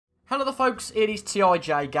Hello there folks, it is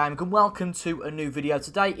TIJ Gaming and welcome to a new video.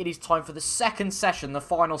 Today it is time for the second session, the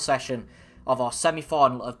final session of our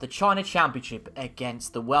semi-final of the China Championship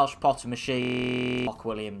against the Welsh Potter Machine, Mark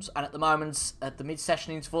Williams. And at the moment, at the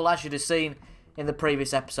mid-session interval, as you'd have seen in the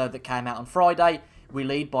previous episode that came out on Friday, we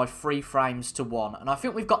lead by 3 frames to 1. And I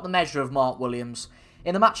think we've got the measure of Mark Williams.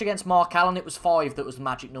 In the match against Mark Allen, it was 5 that was the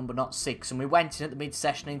magic number, not 6. And we went in at the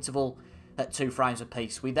mid-session interval at 2 frames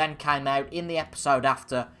apiece. We then came out in the episode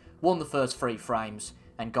after, won the first 3 frames,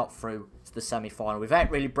 and got through to the semi-final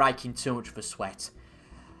without really breaking too much of a sweat.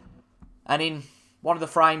 And in one of the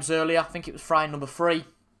frames earlier, I think it was frame number 3,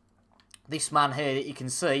 this man here that you can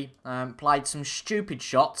see played some stupid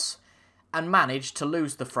shots and managed to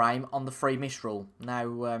lose the frame on the free miss rule.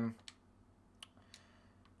 Now,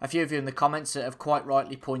 a few of you in the comments have quite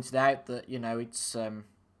rightly pointed out that, you know, it's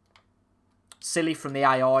silly from the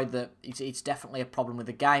AI, that it's definitely a problem with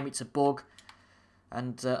the game, it's a bug.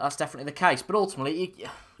 And that's definitely the case. But ultimately,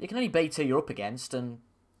 you can only beat who you're up against. And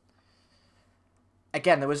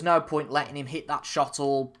again, there was no point letting him hit that shot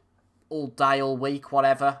all day, all week,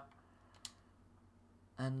 whatever.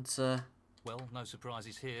 And well, no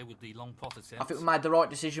surprises here with the long pot attempt. I think we made the right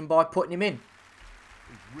decision by putting him in,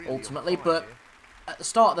 really ultimately. But at the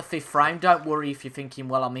start of the 5th frame, don't worry if you're thinking,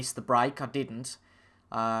 well, I missed the break. I didn't.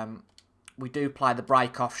 We do play the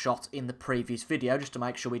break-off shot in the previous video, just to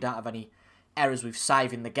make sure we don't have any errors with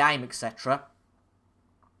saving the game, etc.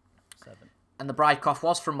 7. And the break-off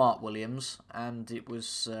was from Mark Williams, and it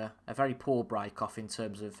was a very poor break-off in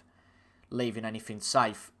terms of leaving anything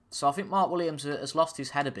safe. So I think Mark Williams has lost his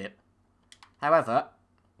head a bit. However,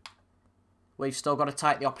 we've still got to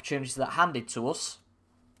take the opportunities that are handed to us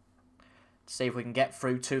to see if we can get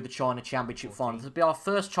through to the China Championship final. This will be our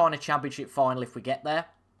first China Championship final if we get there.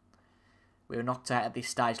 We were knocked out at this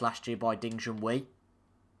stage last year by Ding Junhui.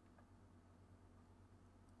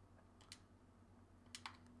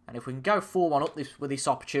 And if we can go 4-1 up with this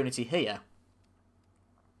opportunity here,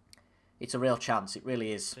 it's a real chance. It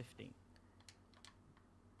really is. 15.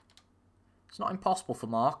 It's not impossible for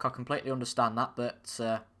Mark. I completely understand that. But,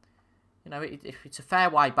 you know, it's a fair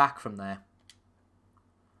way back from there.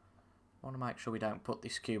 I want to make sure we don't put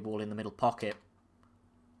this cue ball in the middle pocket.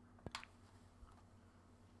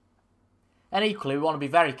 And equally, we want to be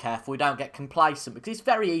very careful we don't get complacent. Because it's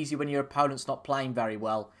very easy when your opponent's not playing very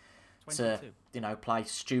well 22. to, you know, play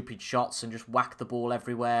stupid shots and just whack the ball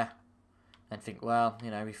everywhere and think, well, you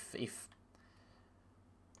know, if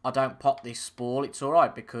I don't pop this ball, it's all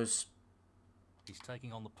right because he's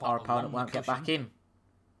taking on the pot, our opponent won't get back in.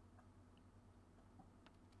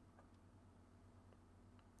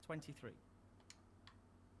 23.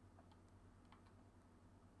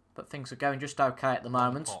 But things are going just okay at the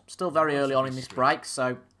moment. Still very early on in this break,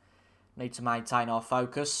 so need to maintain our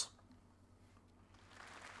focus.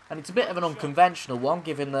 And it's a bit of an unconventional one,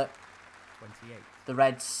 given that 28. the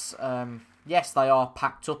Reds, yes, they are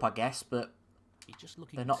packed up, I guess, but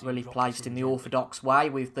they're not really placed in the orthodox way,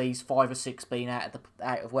 with these 5 or 6 being out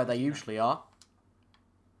of where they usually are.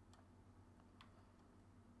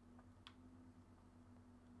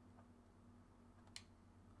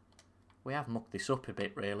 We have mucked this up a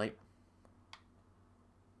bit, really.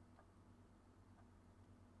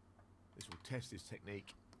 This will test his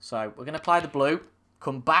technique. So we're going to play the blue.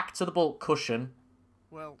 Come back to the bulk cushion,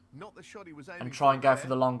 well, not the shot he was aiming and try and go there. for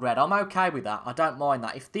the long red. I'm okay with that. I don't mind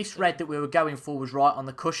that. If this red that we were going for was right on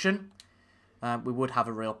the cushion, we would have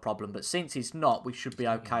a real problem. But since it's not, we should be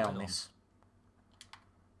okay on this.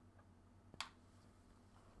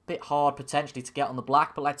 Bit hard potentially to get on the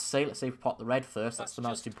black, but let's see. Let's see if we pop the red first. That's the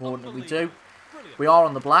most important that we do. We are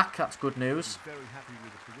on the black. That's good news. Very happy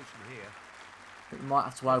with the position here. I think we might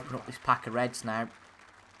have to open up this pack of reds now,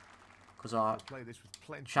 because our Play this with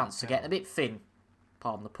plenty chance to get a bit thin.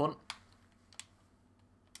 Pardon the pun.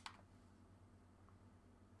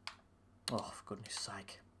 Oh, for goodness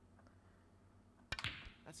sake.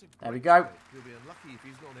 There we go.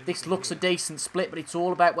 This looks a decent split, but it's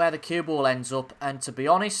all about where the cue ball ends up. And to be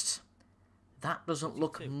honest, that doesn't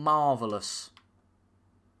look marvellous.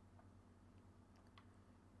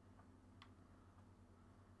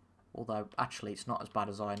 Although, actually, it's not as bad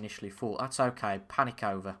as I initially thought. That's okay. Panic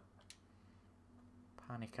over.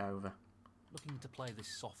 Panic over. Looking to play this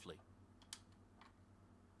softly.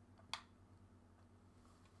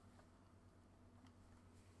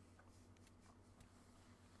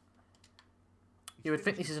 You would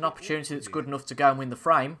think this is an opportunity that's good enough to go and win the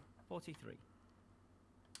frame. 43.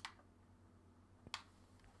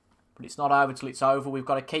 But it's not over till it's over. We've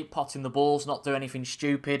got to keep potting the balls, not do anything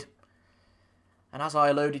stupid. And as I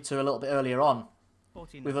alluded to a little bit earlier on,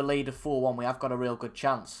 49. with a lead of 4-1, we have got a real good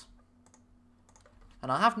chance.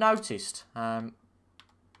 And I have noticed,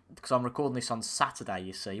 because I'm recording this on Saturday,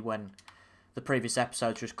 you see, when the previous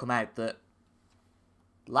episode just come out, that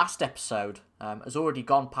last episode has already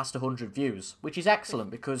gone past 100 views, which is excellent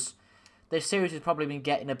because this series has probably been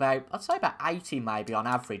getting about, I'd say about 80 maybe on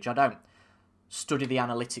average. I don't study the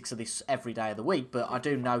analytics of this every day of the week, but I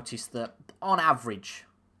do notice that on average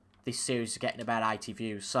this series is getting about 80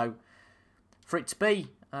 views. So for it to be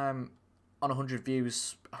on 100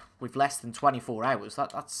 views with less than 24 hours,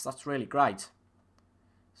 that's really great.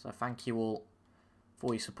 So thank you all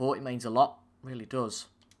for your support. It means a lot, really does.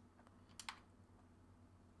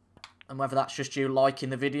 And whether that's just you liking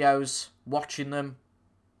the videos, watching them,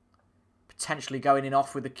 potentially going in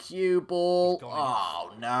off with a cue ball.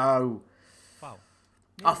 Oh, no. Wow.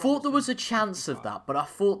 I thought there was a chance of that, but I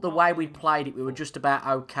thought the way we played it, we were just about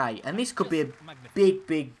okay. And this could be a big,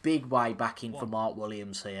 big, big way back in for Mark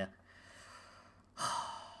Williams here.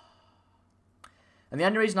 And the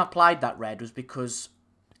only reason I played that red was because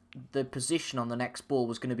the position on the next ball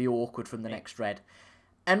was going to be awkward from the next red.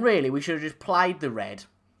 And really, we should have just played the red.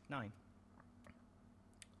 9.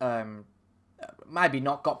 Maybe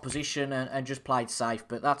not got position and just played safe,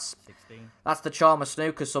 but that's 16. That's the charm of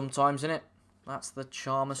snooker sometimes, isn't it? That's the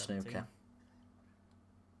charm of 17. snooker.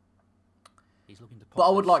 He's looking to pop But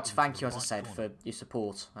I would this like to into thank the you, as I right said, corner. for your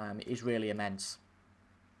support. It is really immense.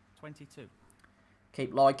 22.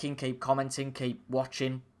 Keep liking, keep commenting, keep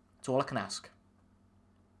watching. That's all I can ask.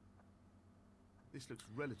 This looks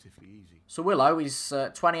relatively easy. So Willow is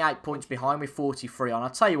 28 points behind with 43 on. I'll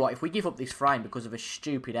tell you what, if we give up this frame because of a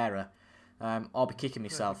stupid error, I'll be kicking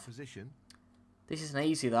myself. Position. This isn't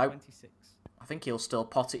easy, though. 26. I think he'll still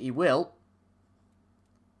pot it. He will.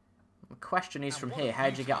 The question is from here, how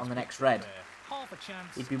do you get on the next red? Half a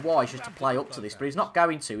chance. He'd be wise just to play up to this, but he's not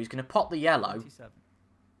going to. He's going to pot the yellow. 27.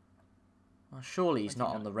 Well, surely he's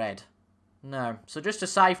not on the red. No. So just a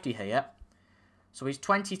safety here. So he's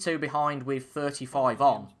 22 behind with 35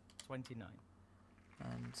 on. 29.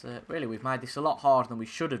 And really, we've made this a lot harder than we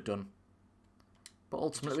should have done. But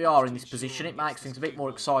ultimately, we are in this position. It makes things a bit more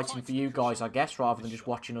exciting for you guys, I guess, rather than just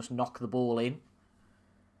watching us knock the ball in.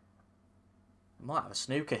 We might have a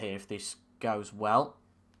snooker here if this goes well.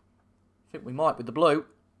 I think we might with the blue.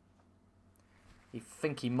 You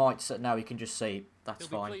think he might... No, he can just see it. That's He'll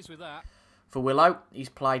be fine. pleased with that. For Willow, he's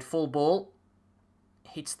played full ball.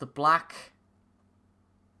 Hits the black.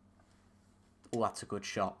 Oh, that's a good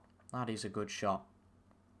shot. That is a good shot.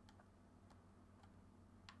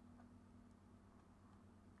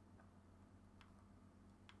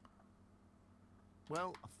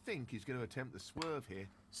 Well, I think he's going to attempt the swerve here.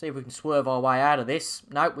 See if we can swerve our way out of this.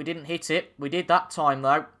 Nope, we didn't hit it. We did that time,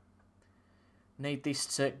 though. Need this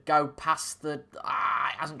to go past the... it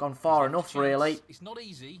hasn't gone far enough, really. It's not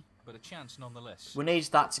easy, but a chance nonetheless. We need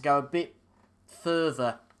that to go a bit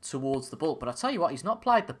further towards the ball. But I tell you what, he's not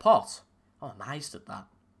played the pot. I'm amazed at that.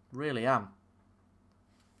 Really am.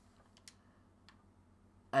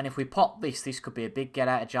 And if we pot this, this could be a big get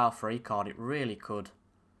out of jail free card. It really could.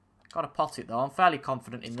 Got to pot it, though. I'm fairly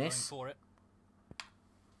confident in this. For it.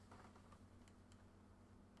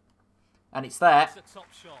 And it's there. It's a top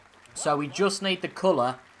shot. So we just need the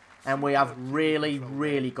colour. And we have really,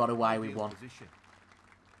 really got away with one.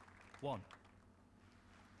 1.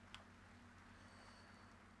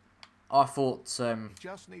 I thought,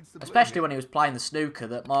 Just needs the blue especially here. when he was playing the snooker,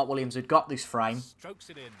 that Mark Williams had got this frame. Strokes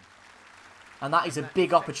it in. And that is a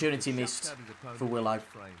big opportunity missed for Willow.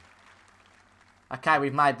 Okay,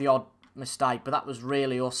 we've made the odd mistake, but that was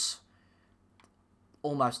really us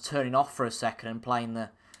almost turning off for a second and playing the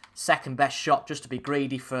second best shot just to be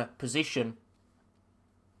greedy for position.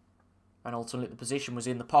 And ultimately the position was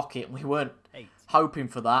in the pocket and we weren't 8. hoping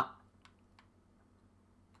for that.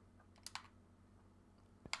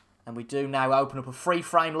 And we do now open up a free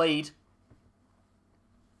frame lead.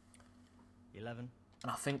 11.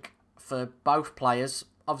 And I think for both players,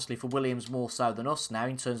 obviously for Williams more so than us now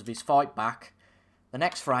in terms of his fight back, the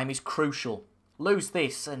next frame is crucial. Lose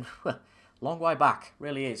this and long way back,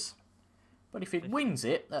 really is. But if it wins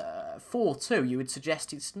it, 4-2, you would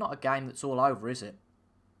suggest it's not a game that's all over, is it?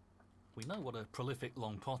 We know what a prolific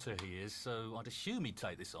long potter he is, so I'd assume he'd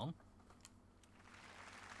take this on.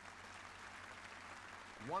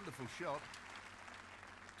 Wonderful shot.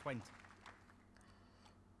 20.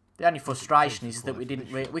 The only frustration is that we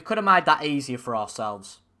didn't we could have made that easier for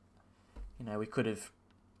ourselves. You know, we could have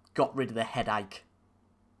got rid of the headache.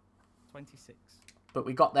 26. But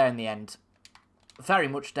we got there in the end. Very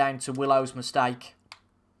much down to Willow's mistake.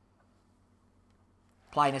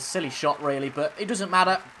 Playing a silly shot, really, but it doesn't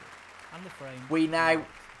matter. And the frame. We now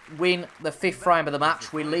win the 5th frame of the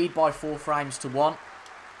match. We lead by 4 frames to 1.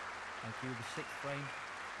 Thank you. The sixth frame.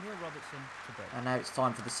 Neil Robertson to break. And now it's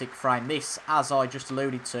time for the sixth frame. This, as I just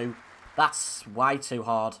alluded to, that's way too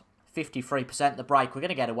hard. 53% the break. We're going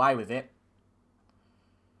to get away with it.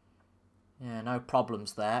 Yeah, no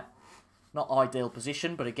problems there. Not ideal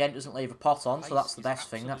position, but again, doesn't leave a pot on, so that's the best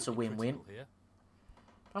thing. That's a win-win.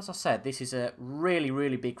 As I said, this is a really,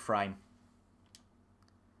 really big frame.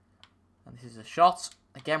 And this is a shot.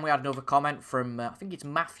 Again, we had another comment from, I think it's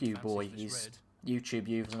Matthew Boy, his YouTube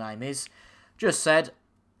username is. Just said,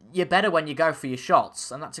 you're better when you go for your shots.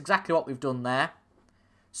 And that's exactly what we've done there.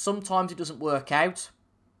 Sometimes it doesn't work out.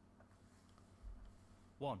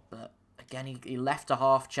 But again, he left a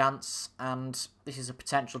half chance. And this is a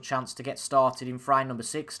potential chance to get started in frame number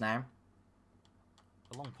 6 now.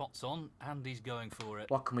 The long pot's on, and he's going for it.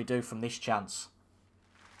 What can we do from this chance?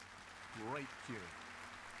 Great cue.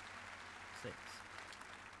 6.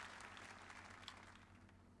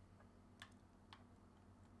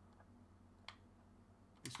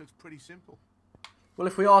 This looks pretty simple. Well,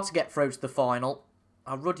 if we are to get through to the final,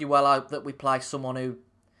 I ruddy well hope that we play someone who...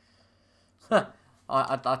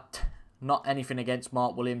 not anything against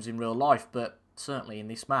Mark Williams in real life, but certainly in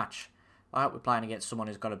this match, I hope we're playing against someone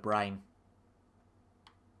who's got a brain.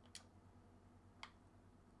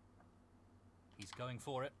 He's going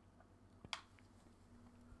for it.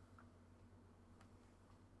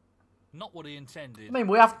 Not what he intended. I mean,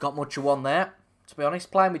 we haven't got much of one there, to be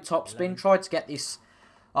honest. Playing with top spin, tried to get this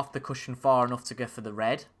off the cushion far enough to go for the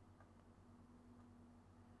red.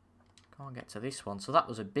 Can't get to this one, so that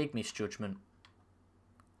was a big misjudgment.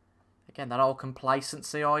 Again, that old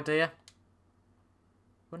complacency idea.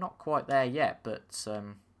 We're not quite there yet, but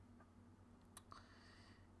you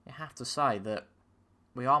have to say that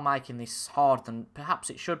we are making this harder than perhaps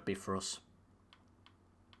it should be for us.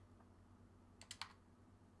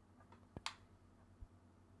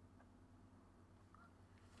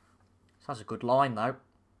 That's a good line, though.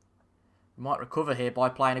 We might recover here by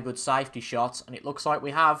playing a good safety shot, and it looks like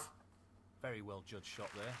we have. Very well judged shot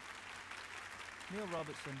there. Neil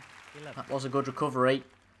Robertson, 11. That was a good recovery.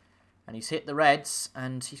 And he's hit the reds,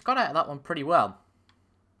 and he's got out of that one pretty well.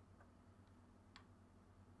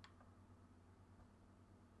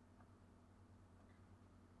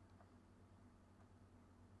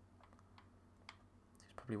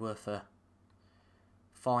 It's probably worth a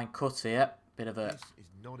fine cut here. Bit of a This is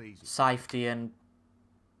not easy. safety and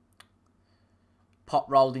pot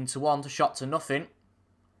rolled into one to shot to nothing.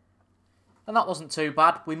 And that wasn't too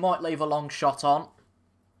bad. We might leave a long shot on.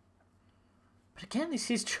 But again,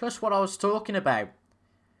 this is just what I was talking about.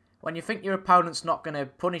 When you think your opponent's not going to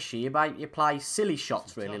punish you, you play silly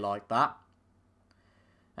shots really like that.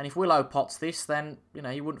 And if Willow pots this, then, you know,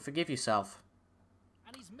 you wouldn't forgive yourself.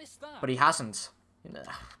 And he's missed that. But he hasn't. You know,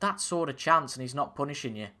 that sort of chance and he's not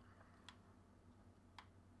punishing you.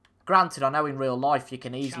 Granted, I know in real life you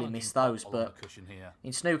can easily miss those, but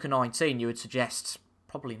in Snooker 19 you would suggest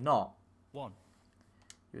probably not. 1.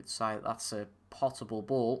 You would say that's a potable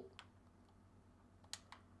ball.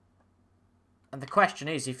 And the question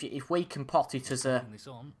is, if we can pot it as a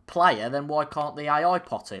player, then why can't the AI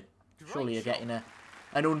pot it? Surely you're getting an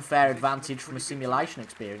unfair advantage from a simulation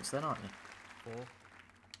experience then, aren't you? 4.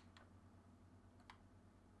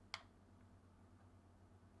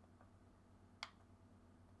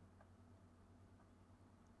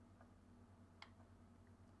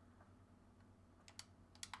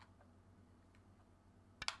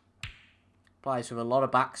 Plays with a lot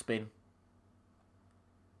of backspin.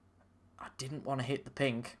 I didn't want to hit the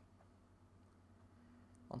pink.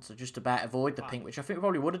 Want to just about avoid the pink, which I think we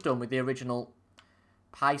probably would have done with the original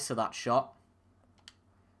pace of that shot.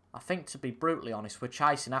 I think, to be brutally honest, we're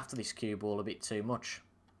chasing after this cue ball a bit too much.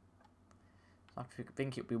 I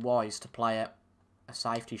think it would be wise to play a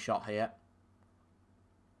safety shot here.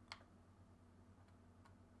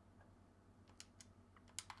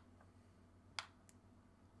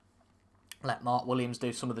 Let Mark Williams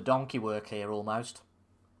do some of the donkey work here, almost.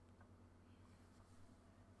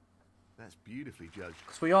 That's beautifully judged.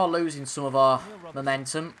 Because we are losing some of our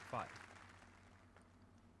momentum. 5.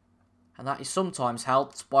 And that is sometimes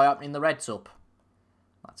helped by opening the reds up.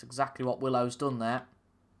 That's exactly what Willow's done there.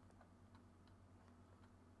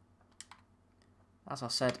 As I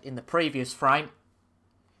said in the previous frame,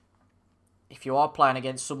 if you are playing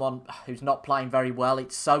against someone who's not playing very well,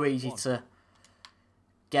 it's so easy to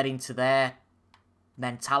get into their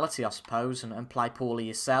mentality, I suppose, and play poorly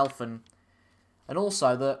yourself. And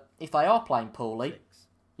also that if they are playing poorly, 6.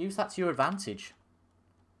 use that to your advantage.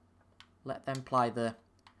 Let them play the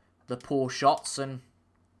poor shots and,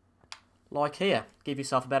 like here, give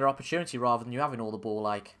yourself a better opportunity rather than you having all the ball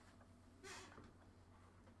ache.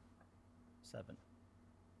 7.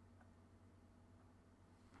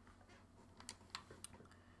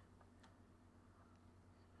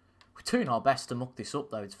 doing our best to muck this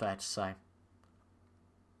up, though, it's fair to say.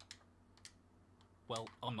 Well,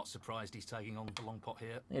 I'm not surprised he's taking on the long pot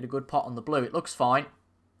here. Need a good pot on the blue. It looks fine.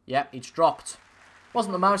 Yep, it's dropped.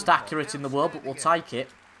 Wasn't the most accurate in the world, but we'll take it.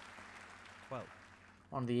 12.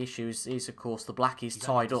 One of the issues is, of course, the black is He's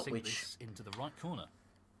tied able to up, sink which this into the right corner.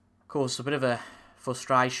 caused a bit of a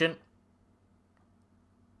frustration.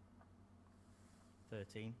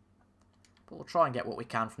 13. But we'll try and get what we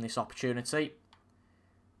can from this opportunity.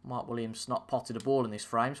 Mark Williams not potted a ball in this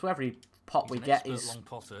frame, so every pot He's we an get expert is long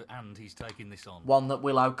potter, and he's taking this on. one that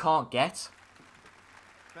Willow can't get.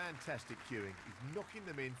 Fantastic cueing. He's knocking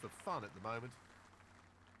them in for fun at the moment.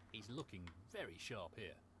 He's looking very sharp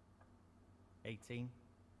here. 18.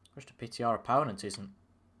 Just a pity our opponent isn't.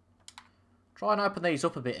 Try and open these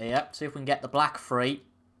up a bit here, see if we can get the black free.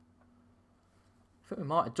 I think we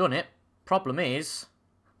might have done it. Problem is,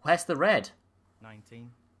 where's the red?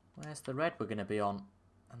 19. Where's the red we're going to be on?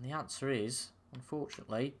 And the answer is,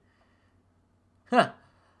 unfortunately... Huh.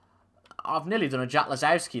 I've nearly done a Jack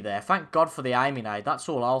Lazowski there. Thank God for the aiming aid, that's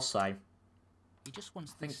all I'll say. He just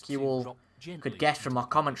wants I this think you to all drop gently could guess from my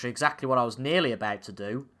commentary exactly what I was nearly about to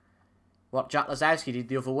do. What Jack Lazowski did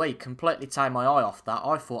the other week. Completely take my eye off that.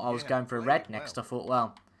 I thought I was going for a red next. I thought,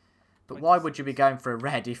 well... But why would you be going for a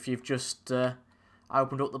red if you've just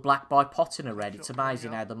opened up the black by potting a red? It's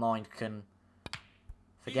amazing how the mind can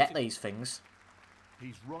forget these things.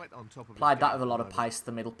 He's right on top of Played his that game with a lot at of the pace to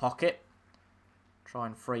the middle pocket. Try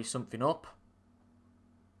and free something up.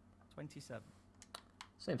 27.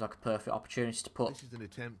 Seems like a perfect opportunity to put This is an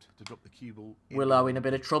attempt to drop the cue ball Willow in a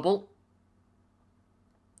bit of trouble.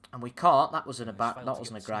 And we can't. That wasn't a He's bad, failed that to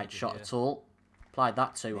wasn't a get the great snooker shot here. at all. Played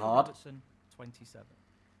that too Neil hard. Robertson, 27.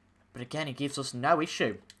 But again, he gives us no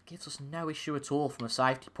issue. Gives us no issue at all from a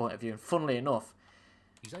safety point of view. And funnily enough,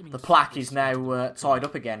 He's aiming the to plaque sink is this into the now right tied corner.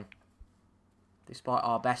 up again. Despite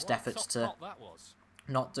our best What a efforts top to pot that was.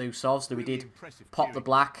 not do so. Obviously, we Really did impressive pop the cueing.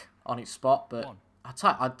 black on its spot. But One.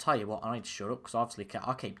 I'd tell you what, I need to shut up because obviously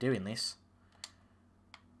I keep doing this.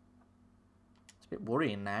 It's a bit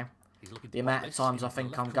worrying now. He's looking to The pop amount of this times I into the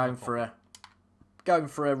think left I'm corner going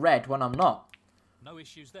for a red when I'm not. No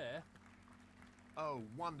issues there. Oh,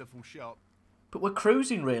 wonderful shot. But we're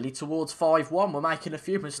cruising really towards 5-1. We're making a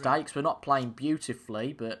few mistakes. We're not playing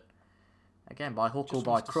beautifully, but again, by hook or Just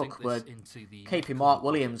by wants to crook, sink we're this into the keeping left Mark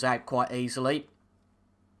corner Williams out quite easily.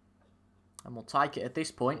 And we'll take it at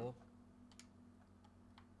this point. 4.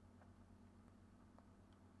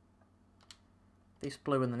 This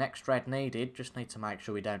blue and the next red needed. Just need to make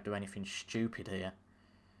sure we don't do anything stupid here.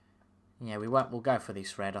 Yeah, we won't. We'll go for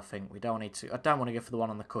this red, I think. We don't need to. I don't want to go for the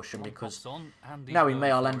one on the cushion One because, pops on, and he's knowing me,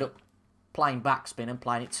 going I'll for end it. up playing backspin and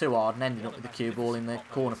playing it too hard and ending up with the cue ball in the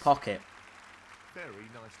corner pocket. Very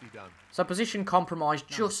nicely done. So position compromised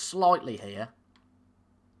just slightly here.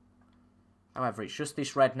 However, it's just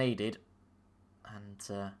this red needed.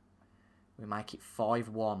 And we make it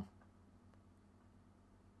 5-1.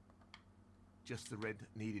 Just the red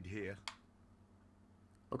needed here.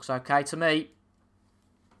 Looks okay to me.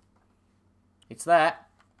 It's there.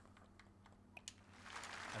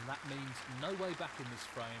 And that means no way back in this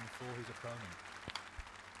frame for his opponent.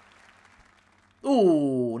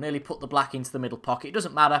 Ooh, nearly put the black into the middle pocket. It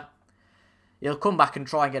doesn't matter. He'll come back and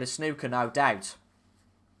try and get a snooker, no doubt.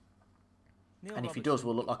 Neil And if he Robertson, does,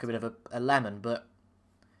 we'll look like a bit of a lemon, but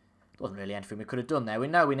there wasn't really anything we could have done there. We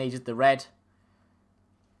know we needed the red.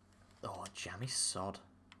 Oh, jammy sod.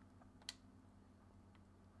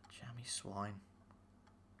 Jammy swine.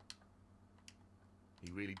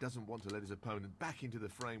 He really doesn't want to let his opponent back into the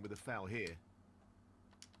frame with a foul here.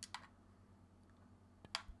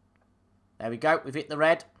 There we go. We've hit the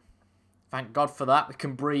red. Thank God for that. We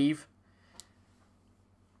can breathe.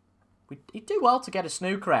 He'd do well to get a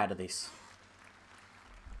snooker out of this.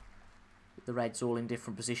 With the reds all in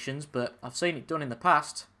different positions, but I've seen it done in the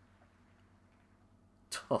past.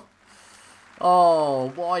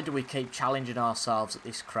 Oh, why do we keep challenging ourselves at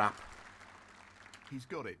this crap? He's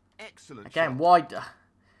got it. Excellent Again, shot. why...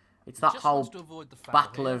 It's that Just whole wants to avoid the foul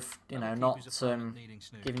battle here. of, you That'll know, keep his not opponent needing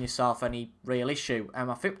snooker. giving yourself any real issue. I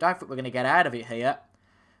don't think we're going to get out of it here.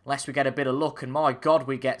 Unless we get a bit of luck. And my God,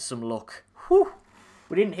 we get some luck. Whew.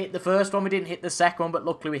 We didn't hit the first one, we didn't hit the second one, but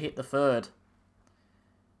luckily we hit the third.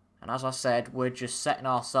 And as I said, we're just setting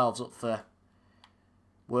ourselves up for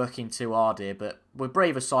working too hard here. But we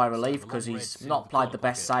breathe a sigh of relief because long he's red not to the played corner the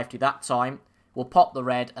best pocket. safety that time. We'll pop the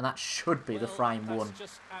red, and that should be the Well, frame that's one.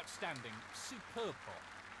 just outstanding. Superb pot.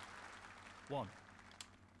 1.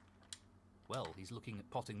 Well, he's looking at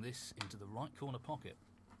potting this into the right corner pocket.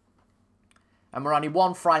 And we're only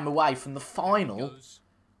one frame away from the There he final. goes.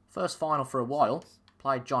 First final for a while.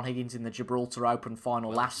 Played John Higgins in the Gibraltar Open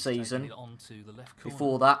final last season. The left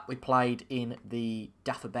Before that, we played in the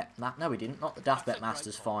no, we didn't. Not the Dafabet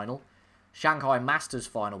Masters final. Shanghai Masters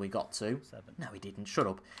final we got to. 7. No, we didn't. Shut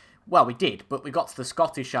up. Well, we did, but we got to the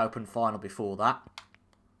Scottish Open final before that.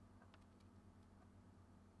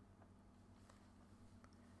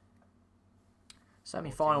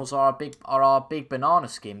 Semi-finals are our big banana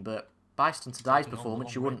skin, but based on today's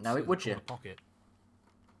performance, you wouldn't know it, would you?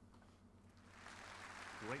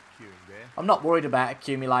 Great queuing there. I'm not worried about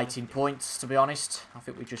accumulating points, to be honest. I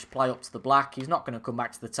think we just play up to the black. He's not going to come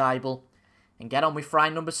back to the table and get on with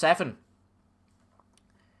frame number 7.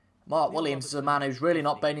 Mark Williams is a man who's really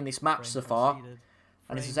not been in this match so far,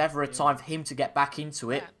 and if there's ever a time for him to get back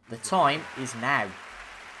into it, the time is now.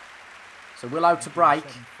 So Willow to break.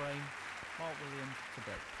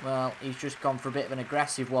 Well, he's just gone for a bit of an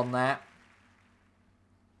aggressive one there.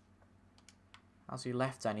 Has he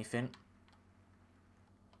left anything?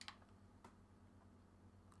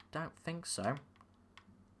 Don't think so.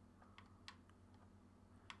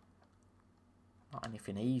 Not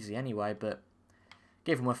anything easy anyway, but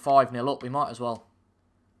given we're 5-0 up, we might as well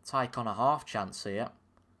take on a half chance here.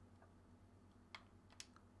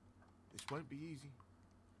 This won't be easy.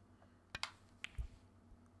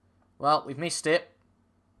 Well, we've missed it.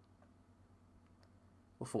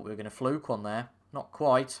 We thought we were going to fluke one there. Not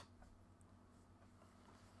quite.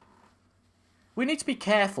 We need to be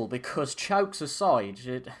careful because, chokes aside,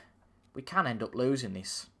 we can end up losing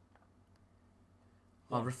this.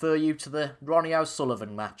 I'll refer you to the Ronnie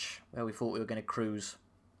O'Sullivan match where we thought we were going to cruise.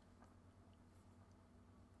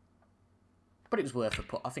 But it was worth a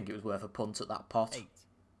punt. I think it was worth a punt at that pot. 8.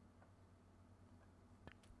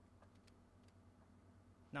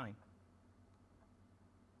 9.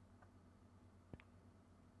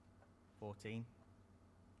 14.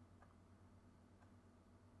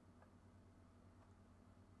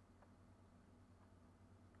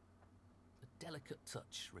 'A delicate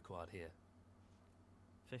touch required here.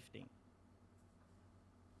 15.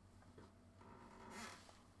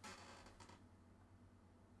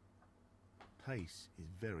 Pace is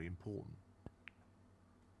very important.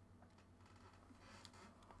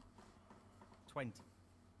 20.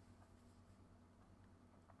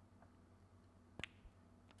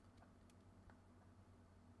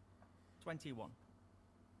 21.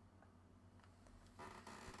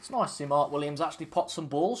 It's nice to see Mark Williams actually pot some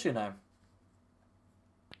balls, you know.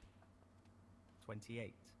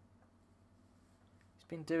 28. He's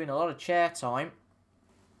been doing a lot of chair time.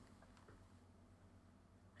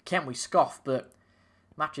 Can't we scoff, but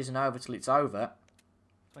match isn't over till it's over.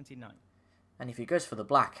 29. And if he goes for the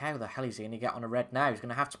black, how the hell is he going to get on a red now? He's going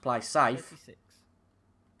to have to play safe. 36.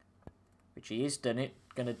 Which he is going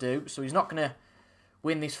to do. So he's not going to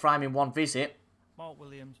win this frame in one visit. Mark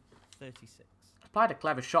Williams, 36. Played a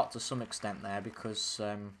clever shot to some extent there because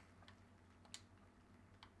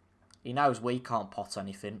he knows we can't pot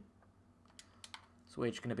anything. So we're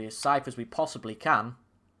just going to be as safe as we possibly can.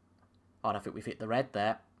 I don't think we've hit the red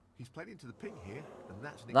there. He's played into the pink here, and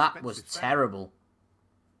that's an That was terrible.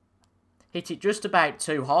 Hit it just about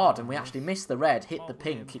too hard, and we actually missed the red, hit the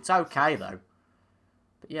pink. It's okay though.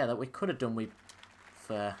 But yeah, that we could have done with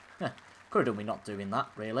could have done with not doing that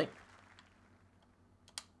really.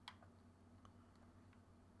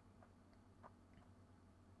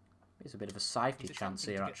 There's a bit of a safety chance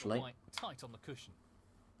here actually. Tight on the cushion.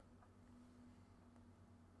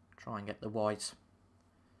 Try and get the white.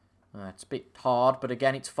 It's a bit hard, but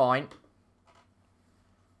again, it's fine.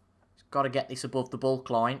 It's got to get this above the bulk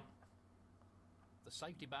line. The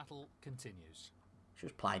safety battle continues.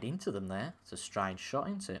 Just played into them there. It's a strange shot,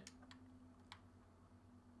 isn't it?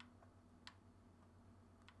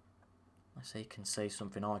 Unless he can see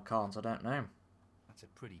something I can't, I don't know. That's a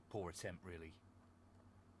pretty poor attempt, really.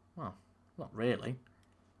 Well, not really.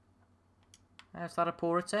 How's that a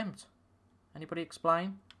poor attempt? Anybody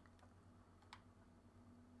explain?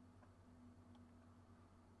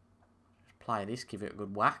 Just play this, give it a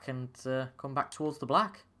good whack, and come back towards the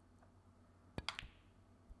black.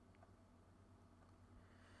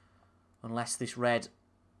 Unless this red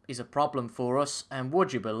is a problem for us, and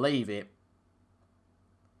would you believe it?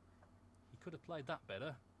 He could have played that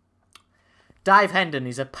better. Dave Hendon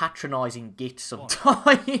is a patronising git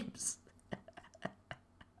sometimes.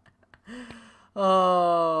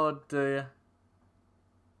 Oh dear.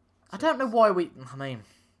 I don't know why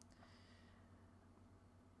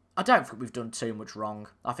I don't think we've done too much wrong.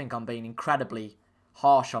 I think I'm being incredibly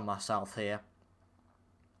harsh on myself here.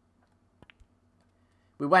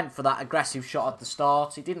 We went for that aggressive shot at the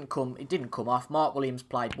start. It didn't come off. Mark Williams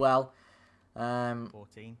played well.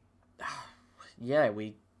 14. Yeah,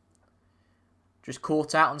 we Just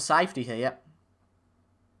caught out on safety here.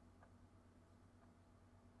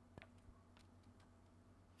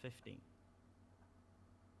 $15.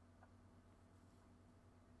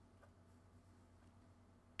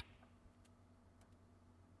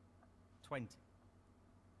 20.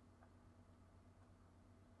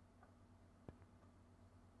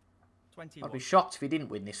 21. I'd be shocked if he didn't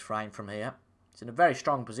win this frame from here. He's in a very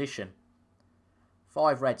strong position.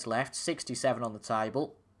 5 reds left, 67 on the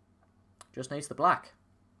table. Just needs the black.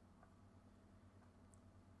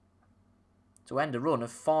 To end a run of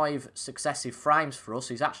 5 successive frames for us.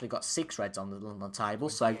 He's actually got 6 reds on the table,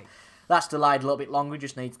 so that's delayed a little bit longer. He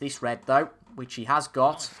just needs this red though, which he has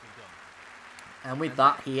got. And with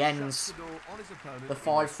that, he ends the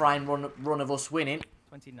 5 frame run of us winning.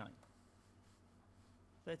 29.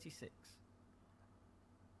 36.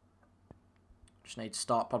 Just need to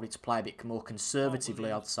start probably to play a bit more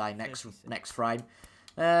conservatively, I'd say, next frame.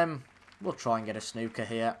 We'll try and get a snooker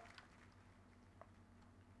here.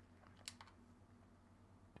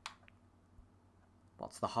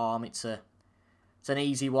 What's the harm? It's an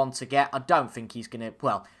easy one to get. I don't think he's going to...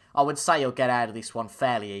 Well, I would say he'll get out of this one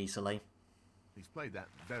fairly easily. He's played that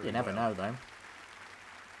very well. You never know, though.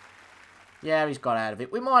 Yeah, he's got out of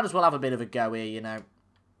it. We might as well have a bit of a go here, you know.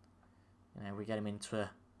 You know, we get him into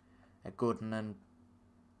a good one, and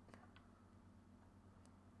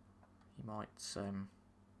he might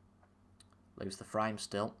lose the frame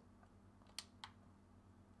still.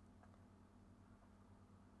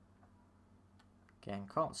 Again,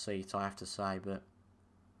 can't see it, I have to say, but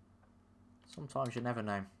sometimes you never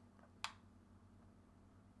know.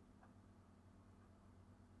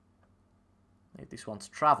 Need this one to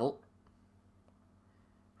travel.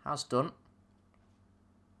 Has done.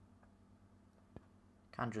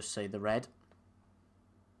 Can just see the red.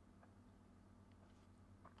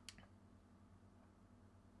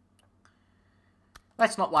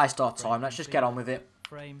 Let's not waste our time. Let's just get on with it.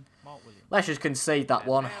 Let's just concede that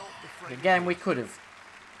one. Again, we could have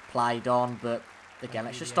played on, but again,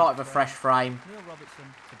 let's just start with a fresh frame. Robertson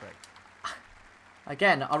to break.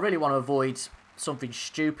 Again, I really want to avoid something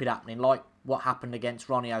stupid happening, like what happened against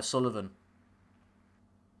Ronnie O'Sullivan.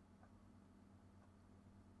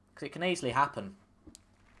 Because it can easily happen.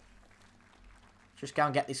 Just go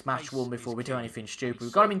and get this match won before we do anything stupid.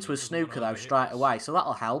 We've got him into a snooker, though, straight away, so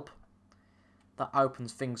that'll help. That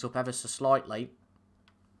opens things up ever so slightly.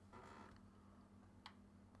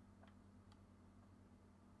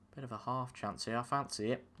 Bit of a half chance here, I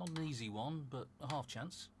fancy it. Not an easy one, but a half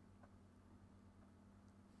chance.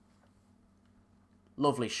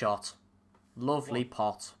 Lovely shot. Lovely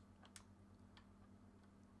pot.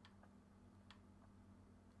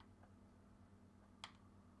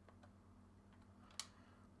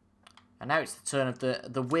 And now it's the turn of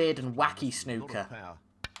the weird and wacky snooker.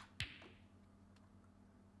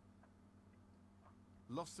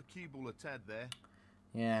 Lost the cue ball a tad there.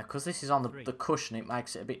 Yeah, because this is on the cushion, it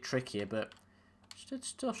makes it a bit trickier, but it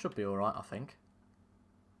still should be alright, I think.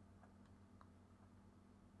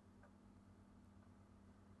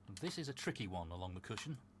 This is a tricky one along the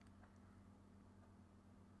cushion.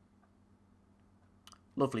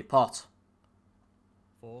 Lovely pot.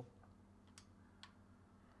 4.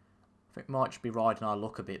 I think might just be riding our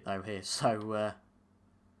luck a bit though here, so I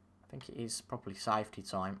think it is probably safety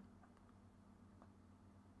time.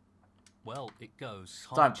 Well, it goes.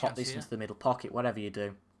 Don't pop this into the middle pocket, whatever you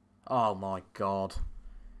do. Oh my god.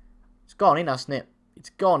 It's gone in, hasn't it?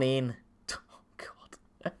 It's gone in. Oh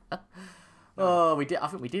god. Oh, we did. I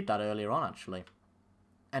think we did that earlier on, actually.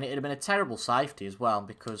 And it'd have been a terrible safety as well,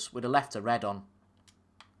 because we'd have left a red on.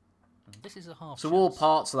 And this is a half So chance. all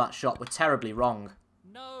parts of that shot were terribly wrong.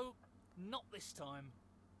 No, not this time.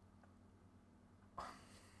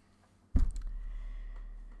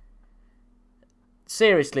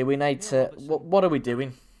 Seriously, we need to... What are we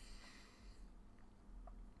doing?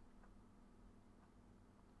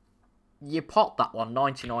 You pot that one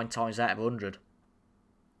 99 times out of 100.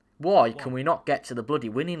 Why can we not get to the bloody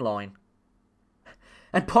winning line?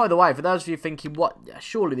 And by the way, for those of you thinking, what?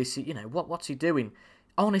 Surely this is, you know, what's he doing?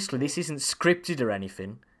 Honestly, this isn't scripted or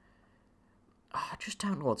anything. I just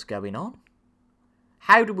don't know what's going on.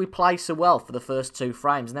 How did we play so well for the first 2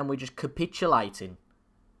 frames and then we're just capitulating?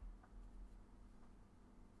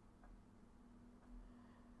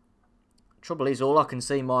 Trouble is, all I can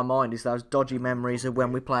see in my mind is those dodgy memories of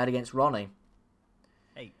when we played against Ronnie.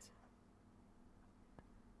 8.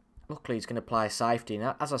 Luckily, he's going to play a safety.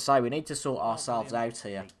 Now, as I say, we need to sort ourselves out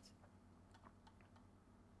here.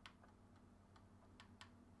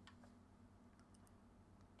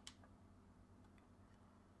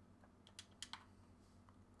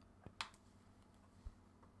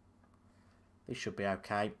 8. This should be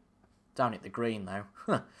okay. Don't hit the green,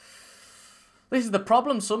 though. This is the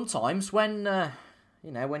problem sometimes when,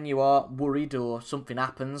 you know, when you are worried or something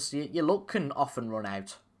happens, your luck can often run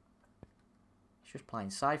out. He's just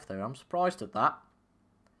playing safe, though. I'm surprised at that.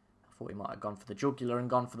 I thought he might have gone for the jugular and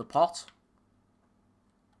gone for the pot.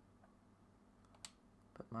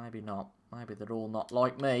 But maybe not. Maybe they're all not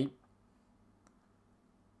like me.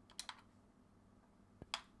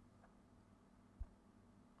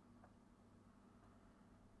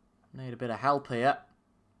 Need a bit of help here.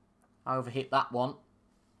 Overhit that one.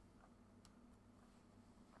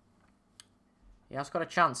 He has got a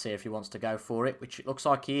chance here if he wants to go for it, which it looks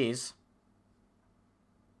like he is.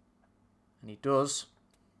 And he does.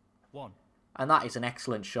 1. And that is an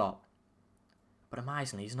excellent shot. But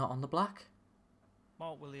amazingly, he's not on the black.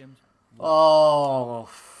 Mark Williams. 1. Oh,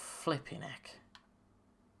 flipping heck.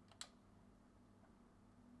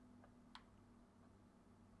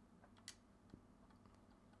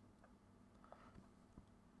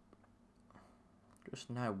 Just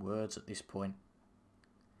no words at this point.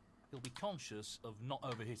 He'll be conscious of not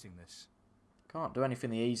overhitting this. Can't do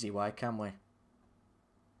anything the easy way, can we?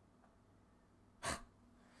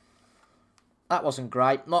 That wasn't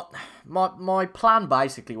great. My plan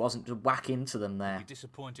basically wasn't to whack into them there. Be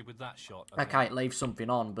disappointed with that shot. Okay, it leaves something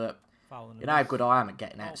on, but Foul you know how good I am at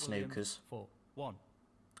getting out Mark Williams, snookers. 4. 1.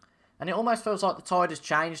 And it almost feels like the tide has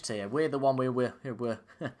changed here. We're the one we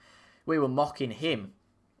were mocking him.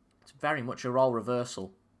 It's very much a role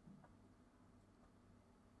reversal.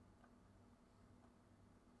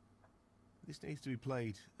 This needs to be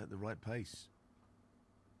played at the right pace.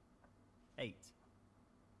 8.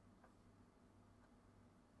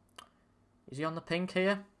 Is he on the pink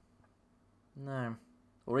here? No.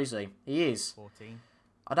 Or is he? He is. 14.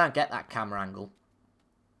 I don't get that camera angle.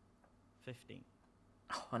 15.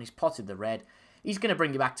 Oh, and he's potted the red. He's going to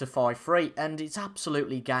bring you back to 5-3, and it's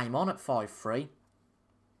absolutely game on at 5-3.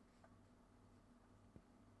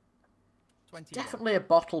 21. Definitely a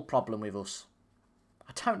bottle problem with us.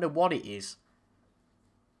 I don't know what it is.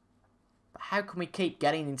 But how can we keep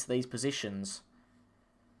getting into these positions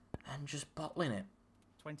and just bottling it?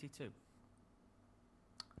 22.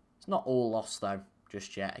 It's not all lost, though,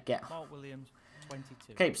 just yet. Again, Mark Williams.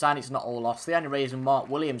 22. keep saying it's not all lost. The only reason Mark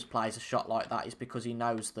Williams plays a shot like that is because he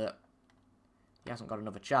knows that he hasn't got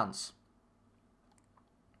another chance.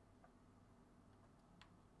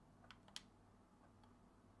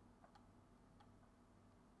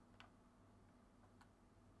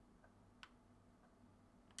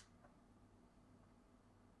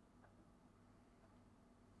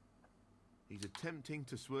 He's attempting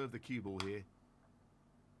to swerve the cue ball here.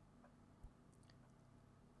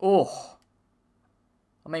 Oh.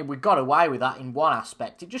 I mean, we got away with that in one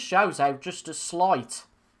aspect. It just shows how just a slight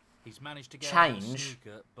He's managed to get change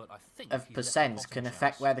snooker, but I think of he's left the percents bottom can chance.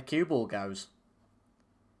 affect where the cue ball goes.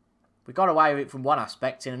 We got away with it from one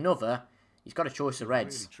aspect. In another, he's got a choice of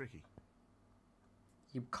reds. Really tricky.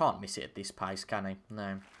 You can't miss it at this pace, can he?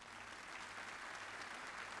 No.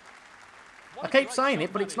 What I a keep great saying shot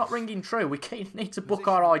it, but that it's not is. ringing true. We need to book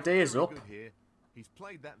Position our ideas very up. good here. He's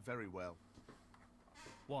played that very well.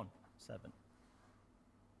 1. 7.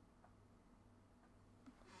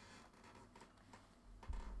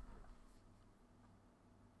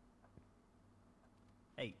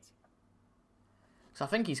 8. So I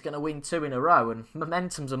think he's going to win 2 in a row, and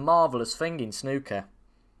momentum's a marvellous thing in snooker.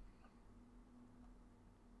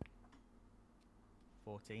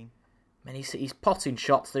 14. I mean, he's potting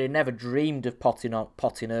shots that he never dreamed of potting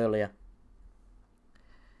earlier.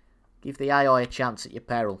 Give the AI a chance at your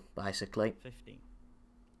peril, basically. 15.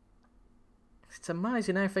 It's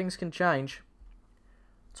amazing how things can change.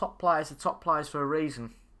 Top players are top players for a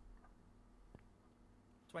reason.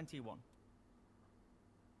 21.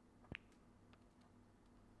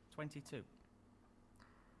 22.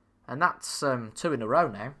 And that's 2 in a row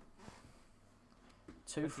now.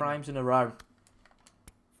 2 frames in a row.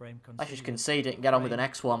 Frame Let's just conceded. concede it and get on with the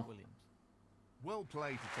next one. Williams. Well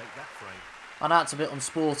played to take that frame. I know it's a bit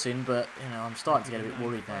unsporting, but you know I'm starting to get a bit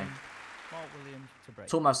worried now. Mark Williams to break.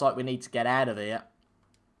 It's almost like we need to get out of here.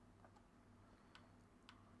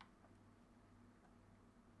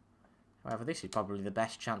 However, this is probably the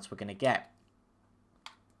best chance we're going to get.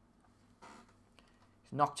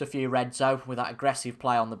 He's knocked a few reds out with that aggressive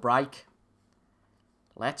play on the break.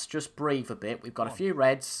 Let's just breathe a bit. We've got a few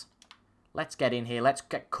reds. Let's get in here. Let's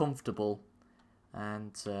get comfortable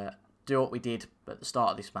and do what we did at the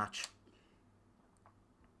start of this match.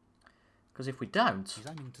 Because if we don't, He's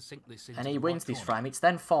aiming to sink this into and he the wins right this corner. frame, it's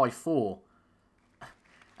then 5-4.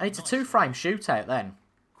 And it's a 2-frame shootout then.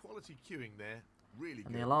 Quality cueing there. Really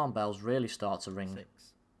And good. the alarm bells really start to ring. 6.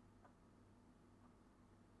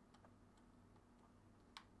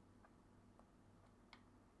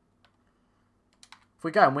 If we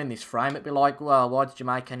go and win this frame, it'd be like, well, why did you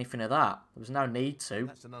make anything of that? There was no need to.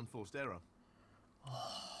 That's an unforced error.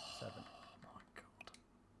 7. My God.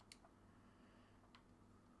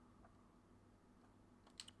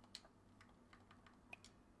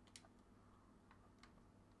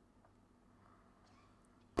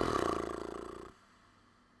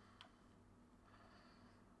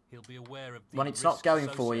 He'll be aware of the When it's not going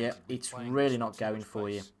for you, associated with it's playing really this not from too going much for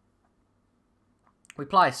you. pace. We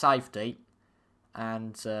play safety,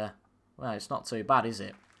 and, well, it's not too bad, is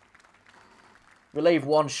it? We leave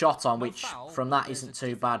one shot on, No which foul, from but that there's isn't a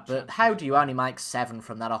too definite bad. But chance how of do you it. only make 7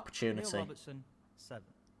 from that Neil opportunity? Robertson, 7.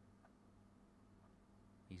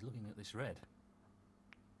 He's looking at this red.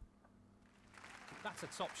 That's a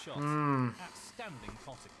top shot. Hmm. Outstanding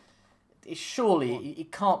potting. Surely,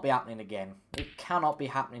 it can't be happening again. It cannot be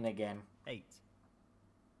happening again. 8.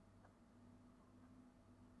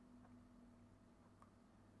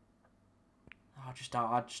 I just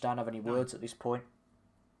don't have any words at this point.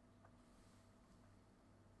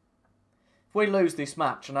 If we lose this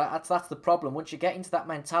match, and that's the problem. Once you get into that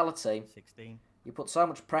mentality, 16. you put so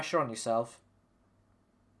much pressure on yourself.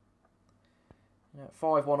 You know,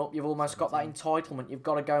 5-1 up, you've almost got that entitlement. You've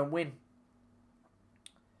got to go and win.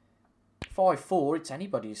 5-4, it's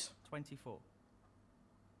anybody's. 24.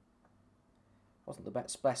 Wasn't the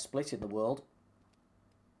best split in the world.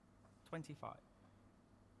 25.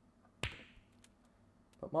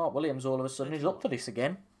 But Mark Williams all of a sudden is up for this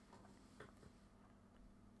again.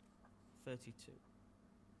 32.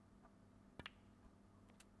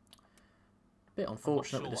 Bit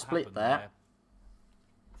unfortunate with the what split happened there.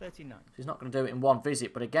 39. He's not going to do it in one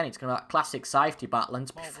visit, but again, it's going to be that classic safety battle. And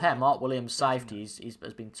to be fair, Mark Williams' safety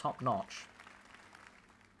has been top notch.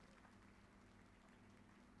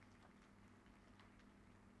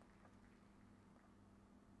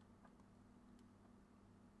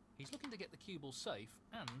 He's looking to get the cue ball safe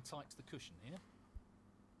and tight to the cushion here.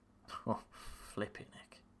 Oh, flipping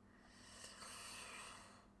heck.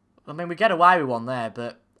 I mean, we get away with one there,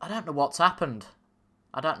 but I don't know what's happened.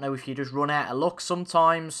 I don't know if you just run out of luck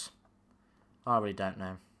sometimes. I really don't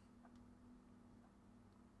know.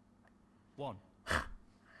 1.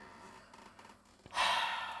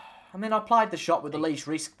 I mean, I played the shot with the least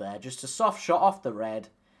risk there. Just a soft shot off the red.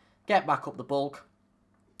 Get back up the bulk.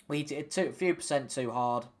 We hit it a few percent too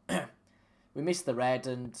hard. We missed the red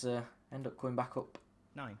and end up coming back up.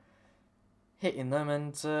 9. Hitting them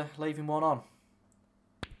and leaving one on.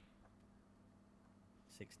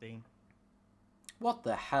 16. What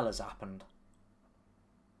the hell has happened?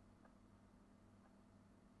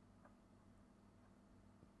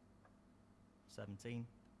 17.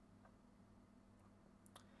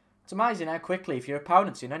 It's amazing how quickly, if your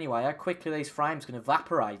opponent's in anyway, how quickly these frames can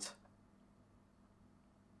evaporate.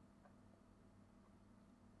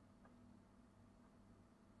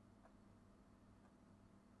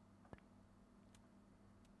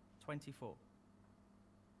 $24.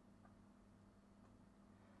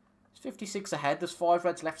 It's 56 ahead. There's 5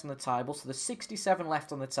 reds left on the table, so there's 67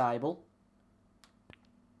 left on the table.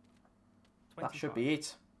 25. That should be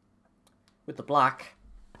it. With the black.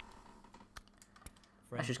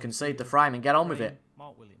 Frame Let's just conceded. concede the frame and get on with Frame, it.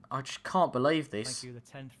 Mark Williams. I just can't believe this. Thank you.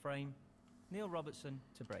 The 10th frame. Neil Robertson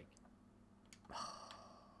to break.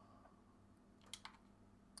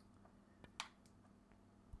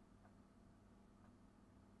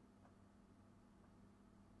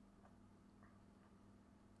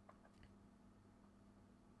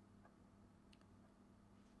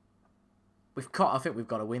 I think we've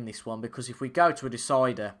got to win this one, because if we go to a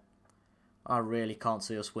decider, I really can't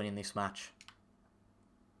see us winning this match.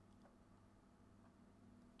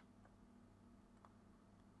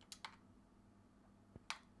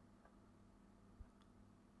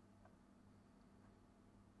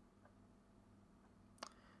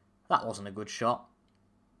 That wasn't a good shot.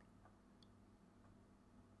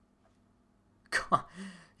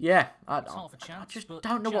 Yeah, I just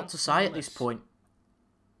don't know what to say at this point.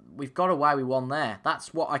 We've got away with one there.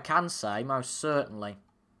 That's what I can say, most certainly.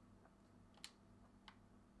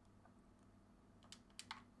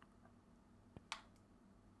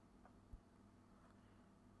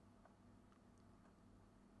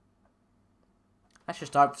 Let's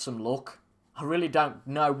just hope for some luck. I really don't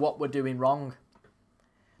know what we're doing wrong.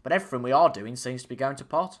 But everything we are doing seems to be going to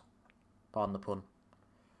pot. Pardon the pun.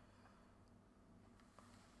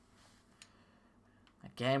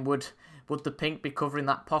 Again, would the pink be covering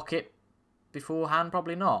that pocket beforehand?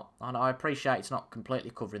 Probably not. And I appreciate it's not completely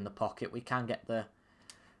covering the pocket. We can get the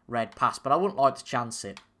red pass, but I wouldn't like to chance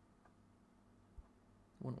it.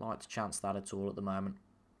 Wouldn't like to chance that at all at the moment.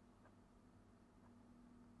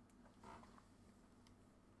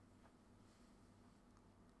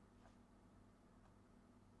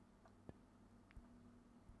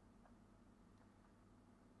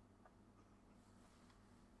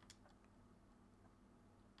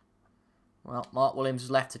 Well, Mark Williams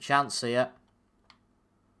has left a chance here.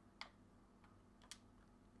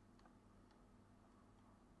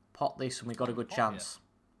 Pot this and we got a good chance.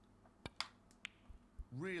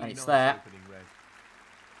 Really And it's nice there. opening red.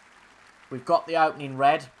 We've got the opening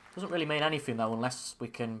red. Doesn't really mean anything though unless we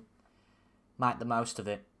can make the most of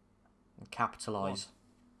it and capitalise.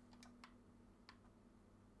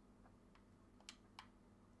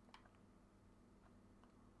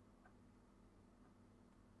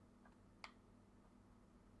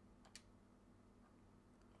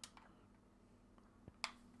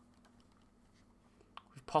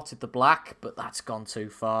 We've potted the black, but that's gone too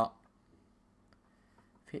far.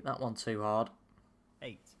 Hit that one too hard.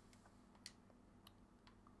 8.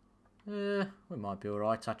 We might be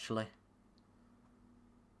alright actually.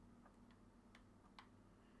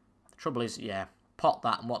 The trouble is, yeah, pot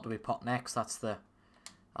that and what do we pot next? That's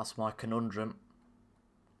my conundrum.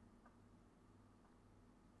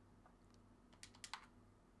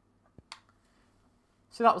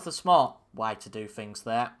 See, that was the smart way to do things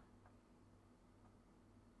there.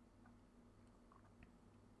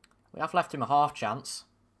 We have left him a half chance.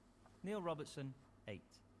 Neil Robertson, 8.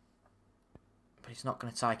 But he's not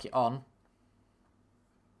going to take it on.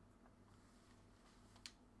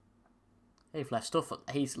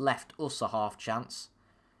 He's left us a half chance.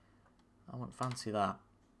 I wouldn't fancy that.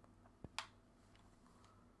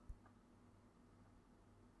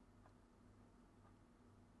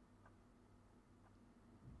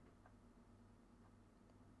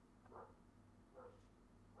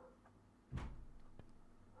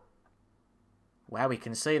 Well, we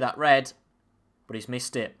can see that red, but he's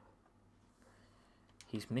missed it.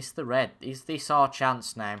 He's missed the red. Is this our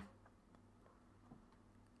chance now?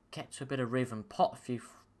 Get to a bit of rhythm. Pot a few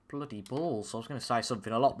bloody balls. I was going to say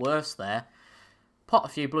something a lot worse there. Pot a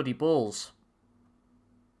few bloody balls.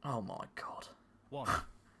 Oh my god. 1.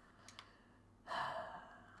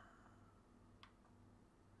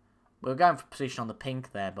 We're going for position on the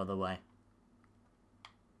pink there, by the way.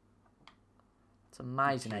 It's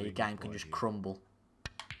amazing how your game can just crumble.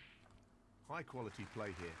 High quality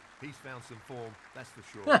play here. He's found some form, that's for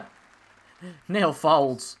sure. Neil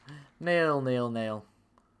folds. Neil.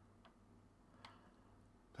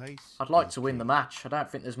 Pace. I'd like to win the match. I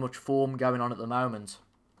don't think there's much form going on at the moment.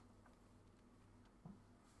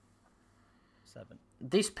 7.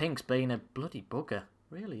 This pink's been a bloody bugger.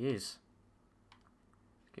 Really is.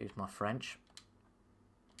 Excuse my French.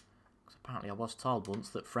 Because apparently I was told once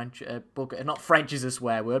that bugger, not French is a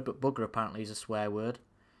swear word, but bugger apparently is a swear word.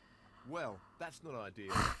 Well, that's not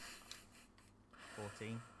ideal.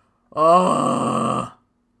 14. Oh!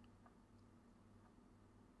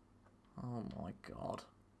 Oh my god.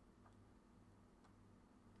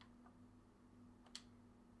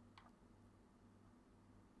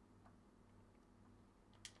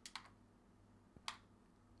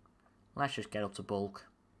 Let's just get up to bulk.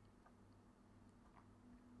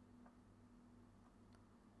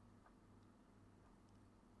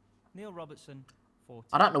 Neil Robertson, 14.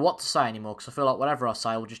 I don't know what to say anymore because I feel like whatever I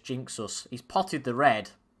say will just jinx us. He's potted the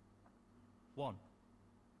red. 1.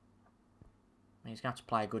 He's going to have to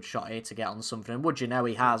play a good shot here to get on something. And would you know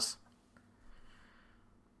he has?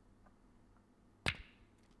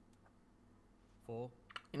 4.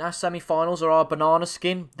 You know, semi-finals are our banana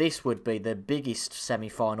skin. This would be the biggest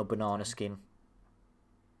semi-final banana skin.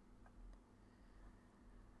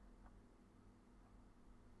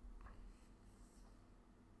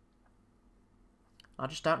 I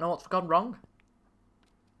just don't know what's gone wrong.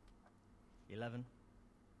 11.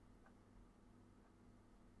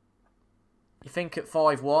 You think at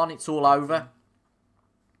 5-1 it's all over?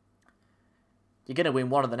 You're going to win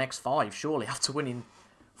one of the next 5, surely, after winning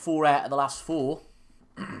 4 out of the last 4.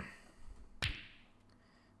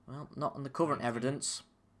 Well, not on the current evidence.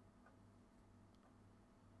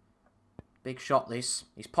 Big shot this.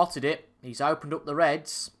 He's potted it. He's opened up the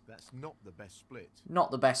reds. That's not the best split.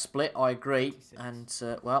 Not the best split, I agree. 86.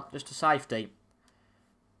 And, well, just a safety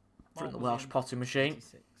from the Welsh potting machine.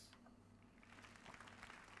 86.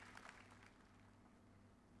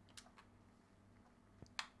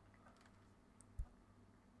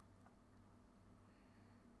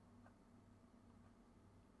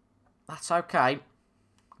 That's okay.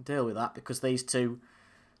 Deal with that because these two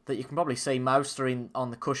that you can probably see most are on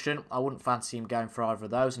the cushion. I wouldn't fancy him going for either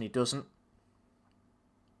of those, and he doesn't.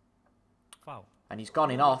 Foul. And he's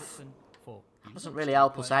gone in off. Robertson, 4. Doesn't really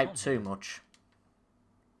help us out too much.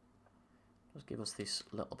 Just give us this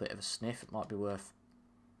little bit of a sniff. It might be worth.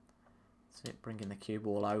 That's it, bringing the cue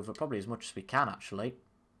ball over. Probably as much as we can, actually.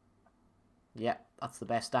 Yep, that's the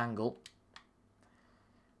best angle.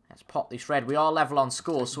 Let's pop this red. We are level on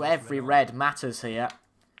score, so every red matters here.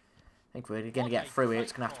 think we're going to get through here.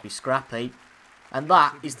 It's going to have to be scrappy. And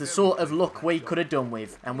that is the sort of luck we could have done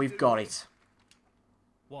with. And we've got it.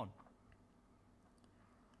 1.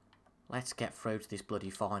 Let's get through to this bloody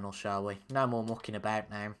final, shall we? No more mucking about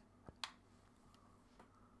now.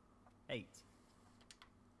 8.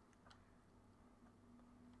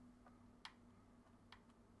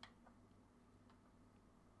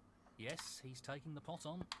 Yes, he's taking the pot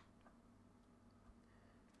on.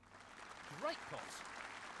 Great pot.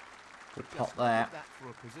 Good pot there. That for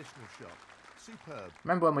a positional shot. Superb.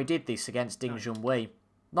 Remember when we did this against Ding Junhui?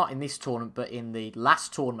 Not in this tournament, but in the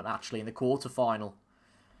last tournament, actually, in the quarter-final.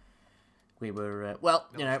 We were, well,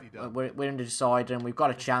 you know, we're undecided and we've got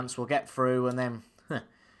a chance. We'll get through, and then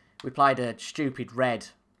we played a stupid red.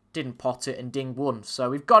 Didn't pot it, and Ding won. So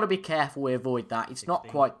we've got to be careful we avoid that. It's not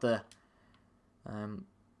quite the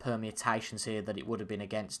permutations here that it would have been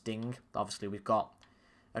against Ding. Obviously, we've got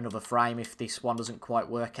another frame if this one doesn't quite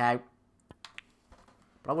work out.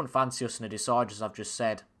 But I wouldn't fancy us in a decider, as I've just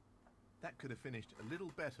said. That could have finished a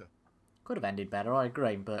little better. Could have ended better, I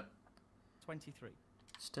agree, but 23.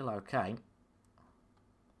 still okay.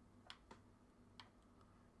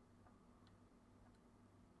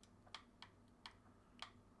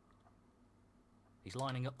 He's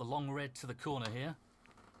lining up the long red to the corner here.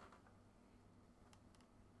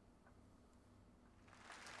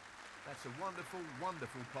 That's a wonderful,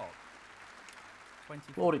 wonderful pot.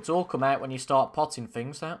 24. Lord, it's all come out when you start potting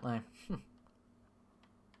things, don't they?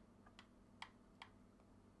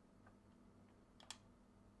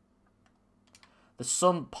 There's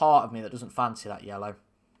some part of me that doesn't fancy that yellow.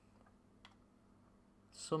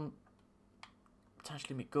 Some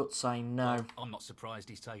potentially my gut saying no. Well, I'm not surprised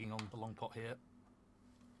he's taking on the long pot here.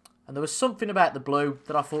 And there was something about the blue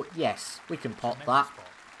that I thought, yes, we can pot that. Tremendous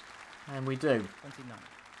pot. And we do. 29.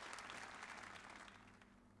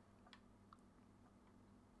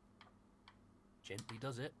 Gently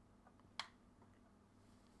does it.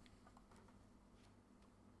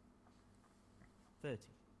 30.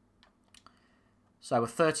 So we're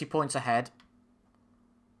 30 points ahead.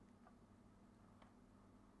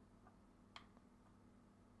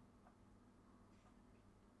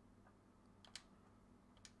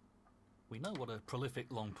 We know what a prolific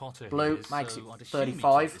long potter Blue he is, makes so it I'd assume he'd take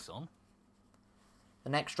 35. this on. The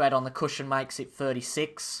next red on the cushion makes it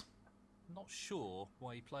 36. Not sure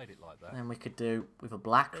why he played it like that. And we could do with a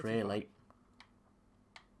black, 35. really.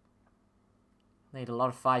 Need a lot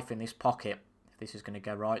of faith in this pocket if this is going to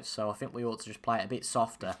go right. So I think we ought to just play it a bit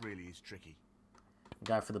softer. This really is tricky.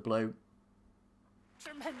 Go for the blue.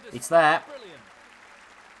 Tremendous. It's there. Brilliant.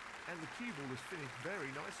 And the cue ball has finished very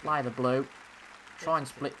nicely. Play the blue. Try and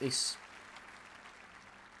split this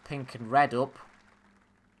pink and red up.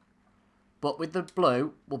 But with the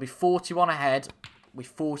blue, we'll be 41 ahead with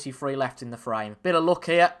 43 left in the frame. Bit of luck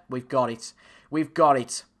here. We've got it. We've got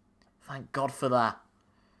it. Thank God for that.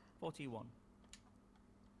 41.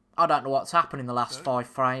 I don't know what's happened in the last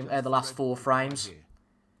the last 4 frames.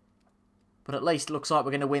 But at least it looks like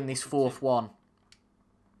we're going to win this 4th one.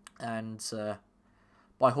 And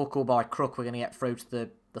by hook or by crook, we're going to get through to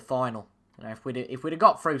the final. You know, if we'd have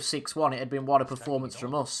got through 6-1, it'd been what a performance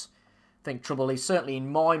from us. I think trouble is, certainly in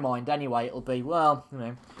my mind anyway, it'll be, well, you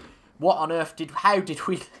know, what on earth how did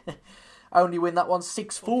we only win that one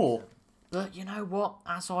 6-4? But you know what,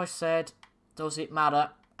 as I said, does it matter?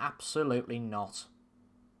 Absolutely not.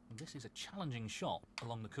 This is a challenging shot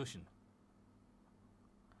along the cushion.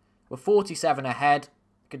 We're 47 ahead.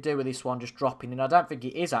 Could do with this one just dropping in. I don't think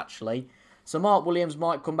it is, actually. So Mark Williams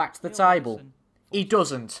might come back to the table. Robertson, He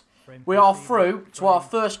doesn't. We are through to our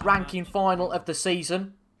first ranking final of the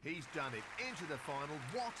season. He's done it. Into the final.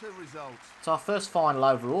 What a result. It's our first final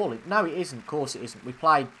overall. No, it isn't. Of course it isn't. We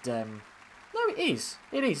played... No, it is.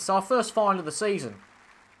 It is. It's our first final of the season.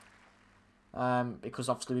 Because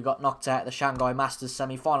obviously we got knocked out at the Shanghai Masters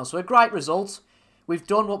semi-final. So a great result. We've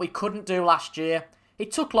done what we couldn't do last year.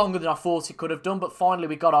 It took longer than I thought it could have done, but finally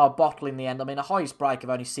we got our bottle in the end. I mean, a highest break of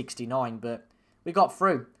only 69, but we got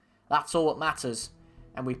through. That's all that matters.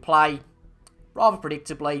 And we play, rather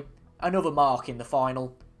predictably, another Mark in the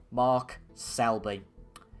final. Mark Selby.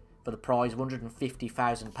 For the prize of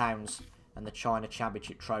 £150,000 and the China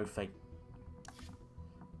Championship trophy.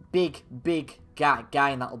 Big, big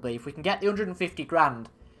gain that'll be. If we can get the 150 grand,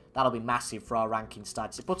 that'll be massive for our ranking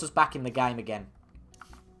stats. It puts us back in the game again.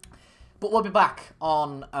 But we'll be back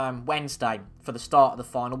on Wednesday for the start of the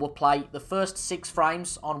final. We'll play the first 6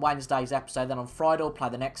 frames on Wednesday's episode. Then on Friday, we'll play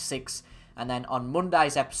the next 6. And then on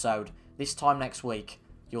Monday's episode, this time next week,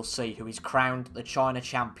 you'll see who is crowned the China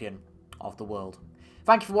champion of the world.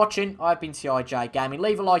 Thank you for watching. I've been TIJ Gaming.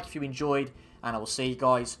 Leave a like if you enjoyed. And I will see you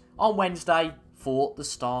guys on Wednesday for the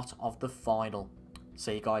start of the final.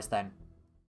 See you guys then.